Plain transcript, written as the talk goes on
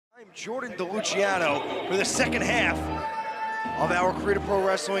I'm Jordan DeLuciano for the second half of our Creative Pro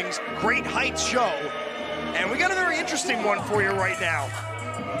Wrestling's Great Heights show. And we got a very interesting one for you right now.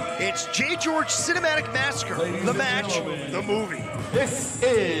 It's JGeorge Cinematic Massacre, the match, the movie. This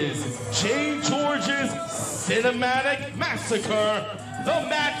is JGeorge's Cinematic Massacre, the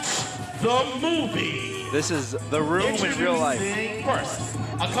match, the movie. This is the room in real life. First,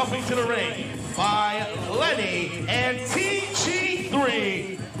 accompanied to the ring by Lenny and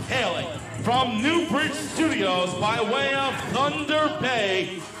TG3, hailing from Newbridge Studios by way of Thunder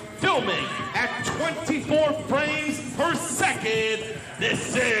Bay, filming at 24 frames per second.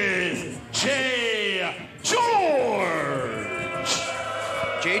 This is JGeorge.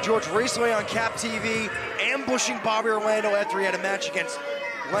 JGeorge recently on Cap TV, ambushing Bobby Orlando after he had a match against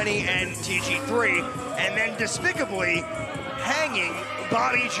Lenny and TG3, and then despicably hanging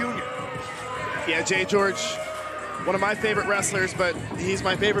Bobby Jr. Yeah, JGeorge, one of my favorite wrestlers, but he's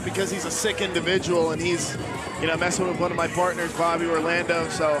my favorite because he's a sick individual, and he's, messing with one of my partners, Bobby Orlando.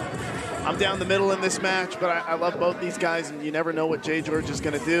 So I'm down the middle in this match, but I love both these guys, and you never know what JGeorge is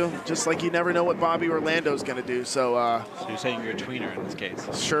going to do, just like you never know what Bobby Orlando is going to do. So you're saying you're a tweener in this case?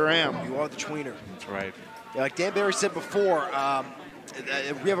 Sure am. You are the tweener. That's right. Yeah, like Dan Barry said before,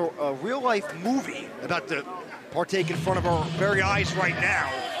 we have a real-life movie about to partake in front of our very eyes right now.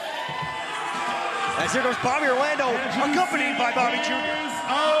 As here goes Bobby Orlando, accompanied by Bobby Jr.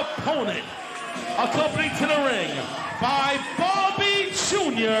 Opponent, accompanied to the ring by Bobby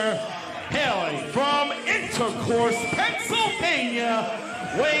Jr., hailing from Intercourse, Pennsylvania,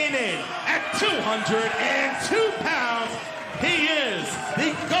 weighing in at 202 pounds. He is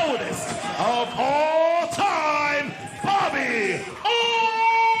the Goatest of all time, Bobby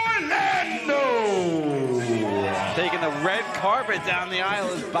Orlando. Taking the red carpet down the aisle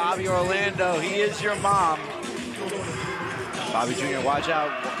is Bobby Orlando. He is your mom. Bobby Jr., watch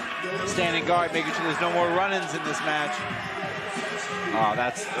out. Standing guard, making sure there's no more run-ins in this match. Oh,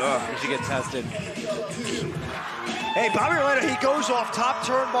 we should get tested. Hey, Bobby Orlando, he goes off top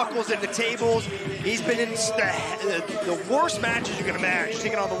turnbuckles and the tables. He's been in the worst matches you can imagine,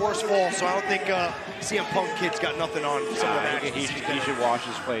 taking on the worst falls, so I don't think CM Punk kid's got nothing on some of the matches. He should wash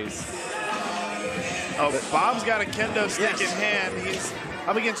his face. Oh, Bob's got a kendo stick in hand. He's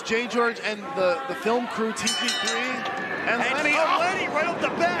up against JGeorge and the film crew, TG3. And Lenny, Lenny right off the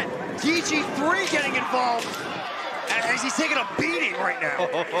bat. TG3 getting involved as he's taking a beating right now.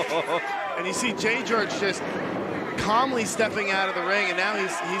 And you see JGeorge just calmly stepping out of the ring, and now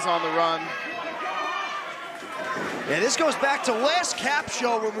he's on the run. Yeah, this goes back to last Cap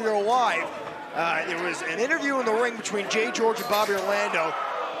show when we were live. There was an interview in the ring between JGeorge and Bobby Orlando.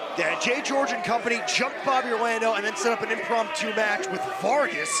 JGeorge and company jumped Bobby Orlando and then set up an impromptu match with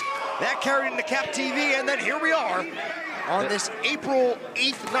Vargas. That carried into Cap TV, and then here we are on this April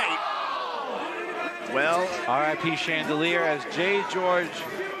 8th night. Well, R.I.P. Chandelier as JGeorge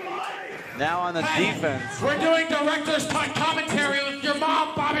now on the defense. We're doing director's cut commentary with your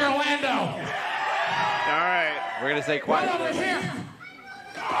mom, Bobby Orlando. All right. We're going to say quiet. Right over here.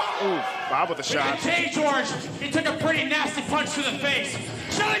 Ooh, Bob with a shot. JGeorge, he took a pretty nasty punch to the face.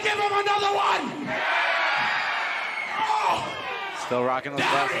 Should I give him another one? Oh, still rocking those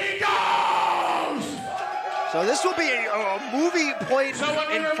there glasses. he goes! So this will be a movie played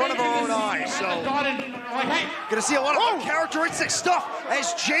in front of our own eyes. So gonna see a lot of uncharacteristic stuff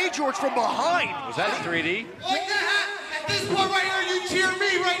as JGeorge from behind. Was that 3D? Like that? At this point right here, you cheer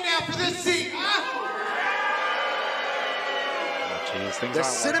me right now for this scene, huh? The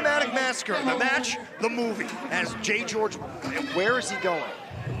Cinematic Massacre, the match, the movie, as JGeorge, where is he going?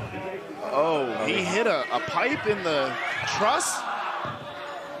 Oh, he hit a pipe in the truss?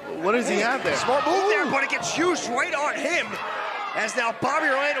 What does he have there? Smart move there, but it gets used right on him. As now Bobby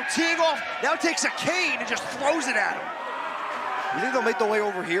Orlando teeing off, now takes a cane and just throws it at him. You think they'll make their way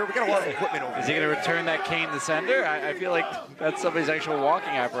over here? We got a lot of equipment over here. Is he going to return that cane to sender? I feel like that's somebody's actual walking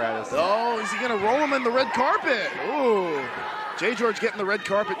apparatus. Oh, is he going to roll him in the red carpet? Ooh. JGeorge getting the red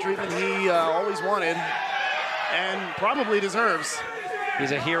carpet treatment he always wanted and probably deserves.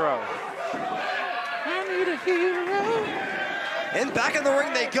 He's a hero. I need a hero. And back in the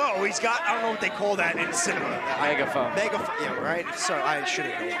ring they go. He's got, I don't know what they call that in cinema. Megaphone. Megaphone, yeah, right? Sorry, I should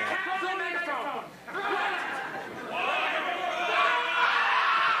have known that.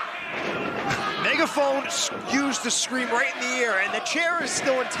 Megaphone used to scream right in the air, and the chair is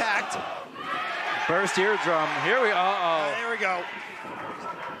still intact. Burst eardrum. Here we go. Uh-oh. There we go.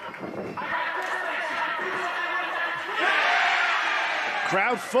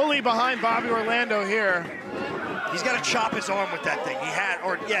 Crowd fully behind Bobby Orlando here. He's got to chop his arm with that thing. He had,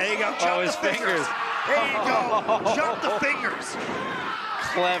 or yeah, there you go. Chop his the fingers. There you go. Chop the fingers.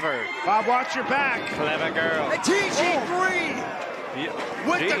 Clever. Bob, watch your back. Clever girl. And TG3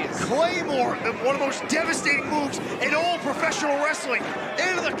 with the Claymore, one of the most devastating moves in all professional wrestling,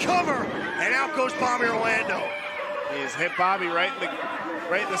 into the cover, and out goes Bobby Orlando. He's hit Bobby right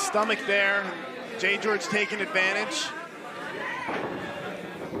in the stomach there. JGeorge taking advantage.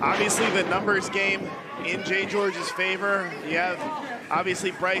 Obviously, the numbers game in JGeorge's favor. You have,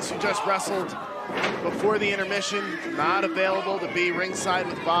 obviously, Bryce, who just wrestled before the intermission, not available to be ringside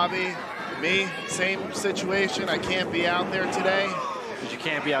with Bobby. Me, same situation. I can't be out there today. Because you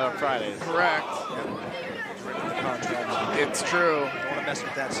can't be out on Fridays. Correct. It's true. Don't want to mess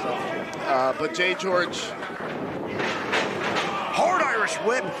with that stuff. But JGeorge. Hard Irish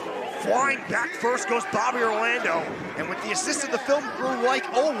whip. Flying back first goes Bobby Orlando. And with the assist of the film crew, like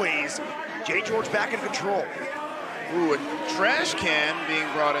always, JGeorge back in control. Ooh, a trash can being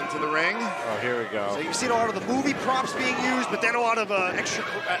brought into the ring. Oh, here we go. So you've seen a lot of the movie props being used, but then a lot of extra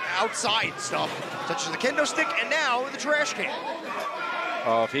outside stuff, such as the kendo stick and now the trash can.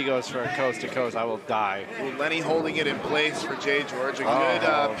 Oh, if he goes for a coast to coast, I will die. Ooh, Lenny holding it in place for JGeorge. A good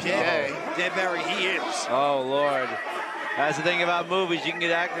PA. Deadberry, he is. Oh, Lord. That's the thing about movies. You can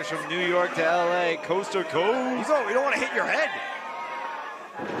get actors from New York to LA, coast to coast. You don't want to hit your head.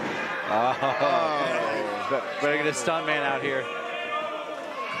 Better get a stuntman out here.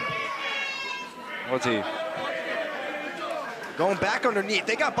 What's he? Going back underneath.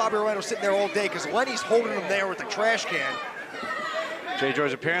 They got Bobby Orlando sitting there all day because Lenny's holding him there with the trash can.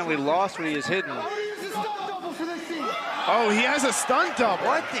 JGeorge apparently lost what he is hidden. Oh, he has a stunt double.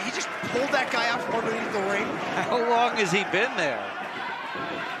 What? He just pulled that guy out from underneath the ring? How long has he been there?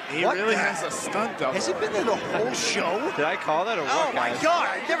 He really has a stunt double. Has he been there the whole show? Did I call that or what, Oh, my guys? God.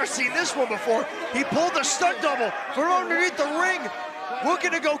 I've never seen this one before. He pulled the stunt double from underneath the ring, looking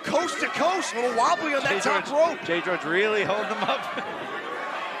to go coast to coast. A little wobbly on that top rope. JGeorge really holding him up.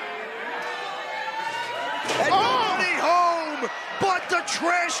 And nobody home but the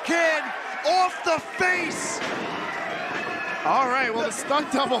trash can off the face. All right, well, the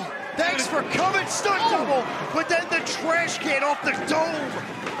stunt double. Thanks for coming, stunt double. But then the trash can off the dome.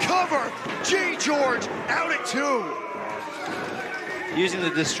 Cover. JGeorge out at 2. Using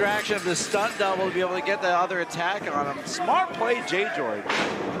the distraction of the stunt double to be able to get the other attack on him. Smart play, JGeorge.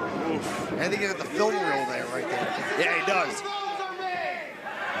 Oof. I think he got the film reel there, right there. Yeah, he does.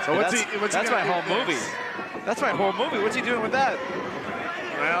 So that's my whole movie. That's my whole movie. What's he doing with that?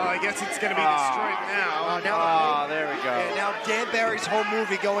 Well, I guess it's going to be destroyed now. There we go. Yeah, now Dan Barry's whole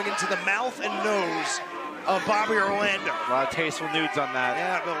movie going into the mouth and nose of Bobby Orlando. A lot of tasteful nudes on that.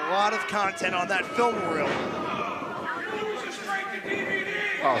 Yeah, but a lot of content on that film reel.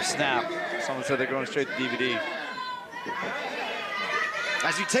 Oh, snap. Someone said they're going straight to DVD.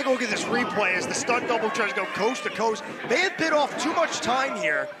 As you take a look at this replay, as the stunt double tries to go coast to coast, they have bit off too much time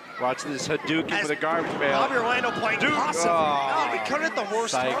here. Watch this Hadouken with a garbage pail. Bobby Orlando playing possum. Oh, he cut it at the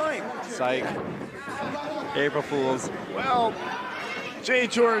worst time. Psych. April Fools. Well,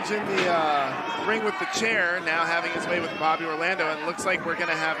 JGeorge in the ring with the chair, now having his way with Bobby Orlando, and looks like we're going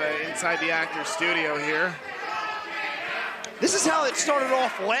to have an inside the actor's studio here. This is how it started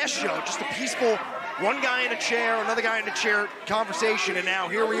off last show, just a peaceful one guy in a chair, another guy in a chair conversation, and now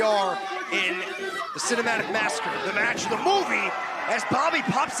here we are in the Cinematic Massacre, the match of the movie, as Bobby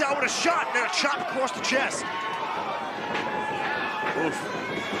pops out with a shot and then a chop across the chest. Oof.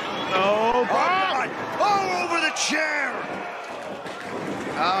 No, Bob! Oh, over the chair!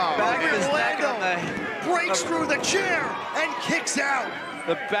 Oh, Back of his neck on breaks through the chair and kicks out.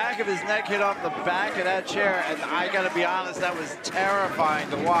 The back of his neck hit off the back of that chair, and I gotta be honest, that was terrifying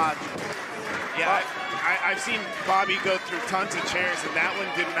to watch. Yeah, I've seen Bobby go through tons of chairs, and that one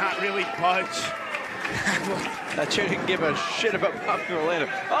did not really budge. That chair didn't give a shit about Bobby Orlando.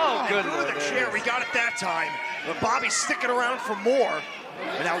 Oh, good Through Lord. the chair, we got it that time. But Bobby's sticking around for more.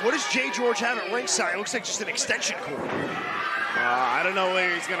 And now, what does JGeorge have at ringside? It looks like just an extension cord. I don't know where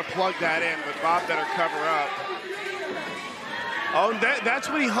he's going to plug that in, but Bob better cover up. Oh, that's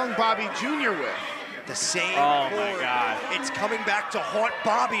what he hung Bobby Jr. with. The same Oh, cord. my God. It's coming back to haunt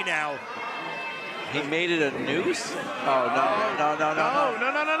Bobby now. He made it a noose? Oh, no.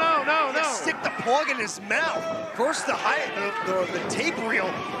 They stick the plug in his mouth. First the tape reel,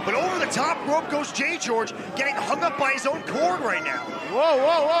 but over the top rope goes JGeorge, getting hung up by his own cord right now.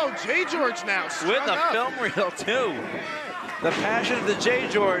 Whoa, JGeorge now. With the film reel, too. The passion of the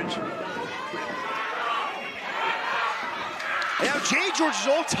JGeorge. Now JGeorge is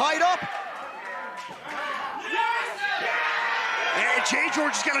all tied up. And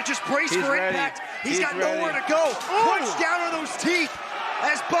JGeorge is gonna just brace for impact. He's got nowhere to go. Punch down on those teeth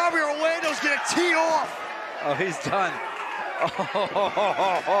as Bobby Orlando's gonna tee off. Oh, he's done.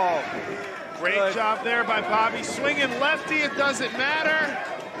 Great job there by Bobby. Swinging lefty, it doesn't matter.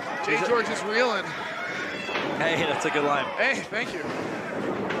 JGeorge is reeling. Hey, that's a good line. Hey, thank you.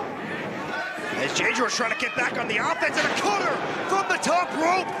 As JGeorge trying to get back on the offense, and a cutter from the top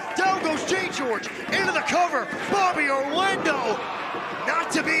rope. Down goes JGeorge into the cover. Bobby Orlando,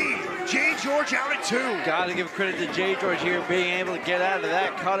 not to be. JGeorge out at 2. Got to give credit to JGeorge here, being able to get out of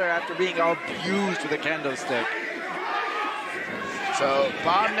that cutter after being abused with a kendo stick. So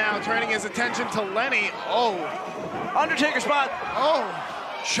Bob now turning his attention to Lenny. Oh, Undertaker spot. Oh,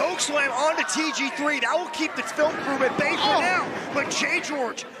 choke slam onto TG3. That will keep the film crew at bay for now. But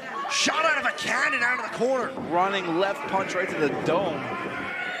JGeorge shot out of a cannon out of the corner. Running left punch right to the dome.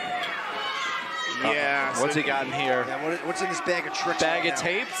 yeah. What's he got in here? Yeah, what's in this bag of tricks? Bag right of now?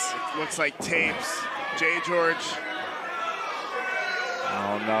 tapes? Looks like tapes. JGeorge.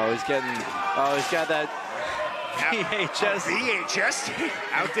 Oh no, he's got that VHS. VHS.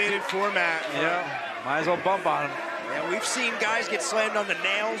 Outdated format. Yeah, might as well bump on him. Yeah, we've seen guys get slammed on the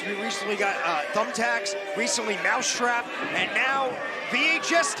nails. We recently got thumbtacks, recently mousetrap, and now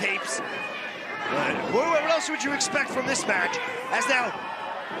VHS tapes. What else would you expect from this match? As now,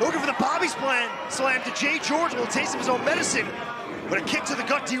 looking for the Bobby slam to JGeorge. Will taste of his own medicine, but a kick to the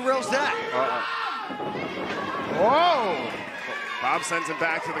gut derails that. Whoa! Bob sends him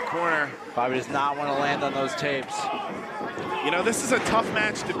back to the corner. Bobby does not want to land on those tapes. You know, this is a tough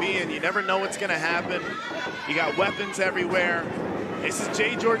match to be in. You never know what's going to happen. You got weapons everywhere. This is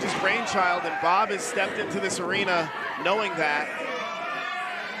JGeorge's brainchild, and Bob has stepped into this arena knowing that.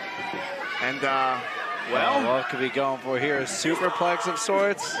 And, well, what could be going for here? A superplex of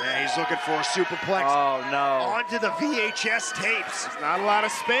sorts? Yeah, he's looking for a superplex. Oh, no. Onto the VHS tapes. not a lot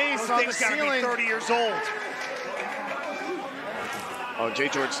of space Those on the things gotta be ceiling. 30 years old. Oh,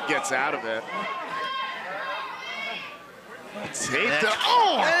 JGeorge gets out of it. Taped up.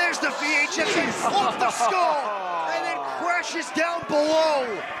 Oh! And there's the VHS off the skull, and then crashes down below.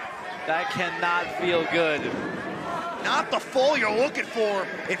 That cannot feel good. Not the fall you're looking for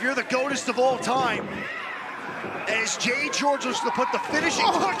if you're the Goatest of all time. As JGeorge looks to put the finishing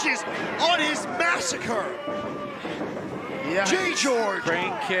touches on his Massacre. Yeah. JGeorge.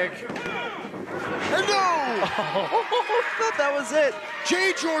 Crane kick. And no! I thought that was it.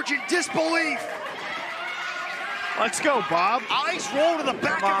 JGeorge in disbelief. Let's go, Bob. Eyes roll to the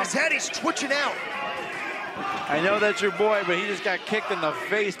back of his head. He's twitching out. I know that's your boy, but he just got kicked in the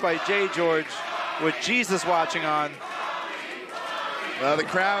face by JGeorge with Jesus watching on. Well, the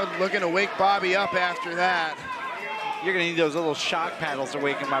crowd looking to wake Bobby up after that. You're going to need those little shock paddles to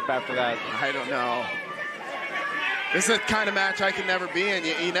wake him up after that. I don't know. This is the kind of match I can never be in.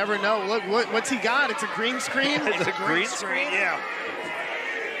 You never know. Look, what's he got? It's a green screen? It's a green screen? Yeah.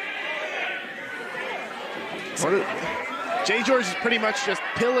 JGeorge has pretty much just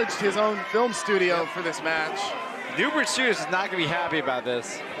pillaged his own film studio for this match. Newbert Sears is not going to be happy about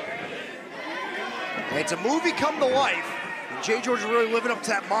this. It's a movie come to life. And JGeorge is really living up to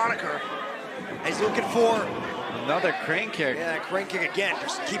that moniker. He's looking for another crane kick. Yeah, that crane kick again.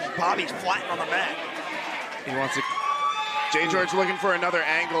 Just keeps Bobby flat on the mat. He wants to. JGeorge looking for another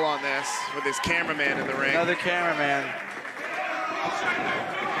angle on this with his cameraman in the ring. Another cameraman.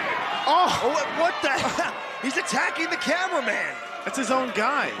 Oh, what the hell? He's attacking the cameraman. That's his own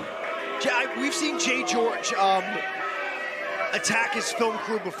guy. We've seen JGeorge attack his film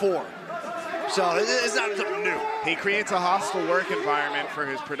crew before. So it's not something new. He creates a hostile work environment for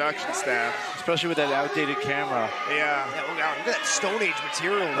his production staff. Especially with that outdated camera. Yeah. Look at that Stone Age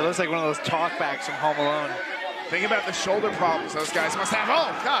material. It looks like one of those talkbacks from Home Alone. Think about the shoulder problems those guys must have.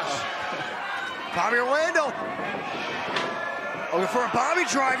 Oh, gosh. Bobby Orlando. Looking for a Bobby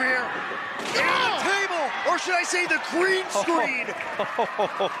driver here. In the table, or should I say the green screen.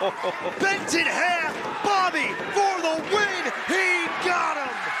 Bent in half. Bobby for the win. He got him.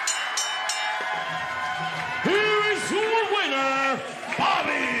 Here is your winner,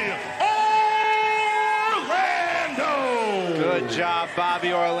 Bobby Orlando. Good job,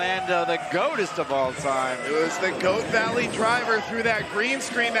 Bobby Orlando, the Goatest of all time. It was the Goat Valley driver through that green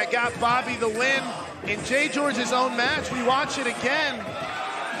screen that got Bobby the win in JGeorge's own match. We watch it again.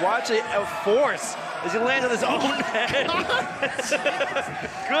 Watch it, force as he lands on his own head.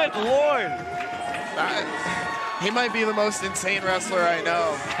 Good Lord. He might be the most insane wrestler I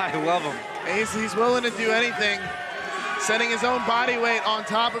know. I love him. He's willing to do anything. Setting his own body weight on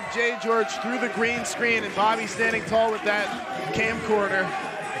top of JGeorge through the green screen, and Bobby standing tall with that camcorder.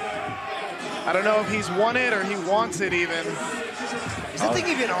 I don't know if he's won it or he wants it even. Is that thing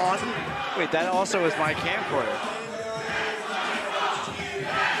even on? Wait, that also is my camcorder.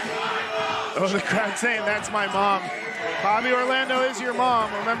 Oh, the crowd saying that's my mom. Bobby Orlando is your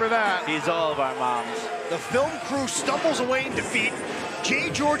mom, remember that. He's all of our moms. The film crew stumbles away in defeat.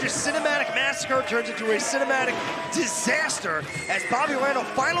 JGeorge's cinematic massacre turns into a cinematic disaster as Bobby Orlando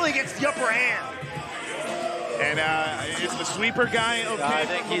finally gets the upper hand. And is the sweeper guy okay? I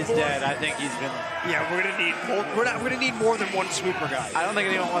think he's dead. I think he's been. Yeah, we're gonna need more. We're gonna need more than one sweeper guy. I don't think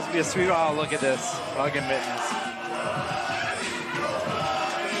anyone wants to be a sweeper. Oh, look at this. Fucking mittens.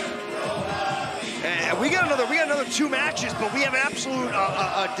 We got another 2 matches, but we have an absolute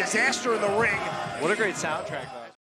disaster in the ring. What a great soundtrack, though.